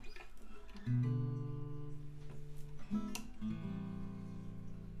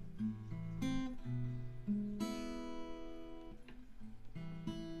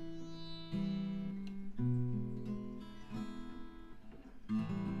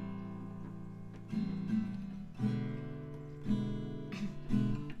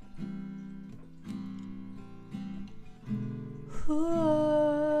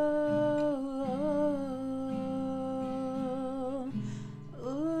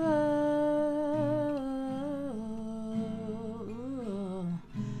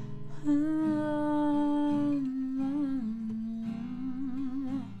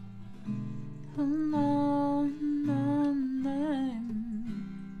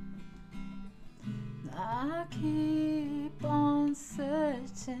I keep on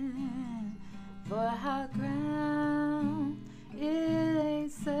searching for high ground. It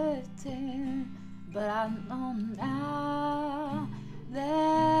ain't certain, but I know now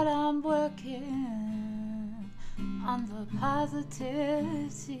that I'm working on the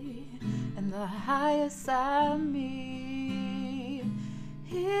positivity and the higher side of me.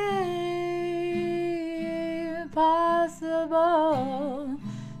 Impossible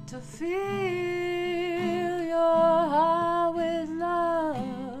to fill your heart with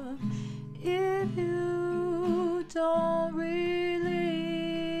love if you don't release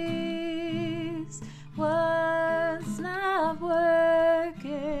what's not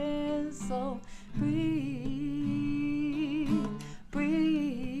working. So breathe,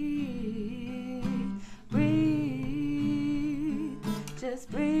 breathe, breathe, just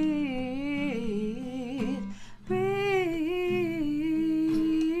breathe, breathe.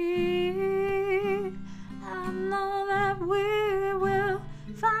 I know that we will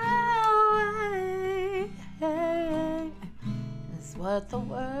find a way. It's what the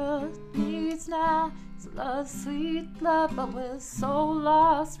world needs now. It's love, sweet love, but we're so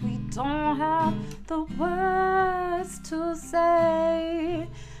lost we don't have the words to say.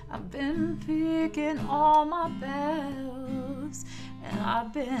 I've been picking all my battles, and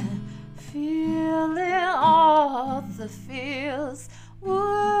I've been feeling all the feels.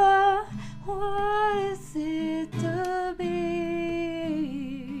 What is it to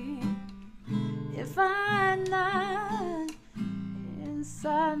be if I'm not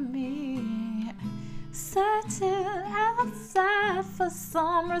inside me, searching outside for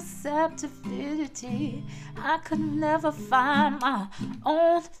some receptivity? I could never find my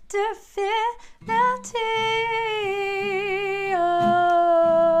own divinity.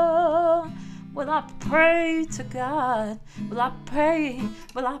 Oh, will I pray to God? Will I pray?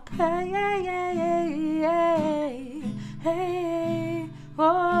 Will I pray? Hey,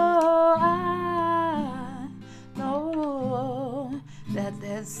 oh, I know that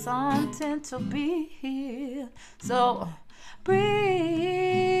there's something to be here. So breathe,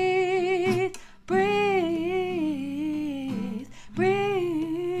 breathe,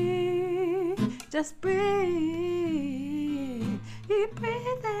 breathe, just breathe. Keep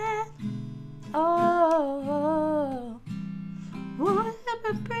breathing. Oh, breathe.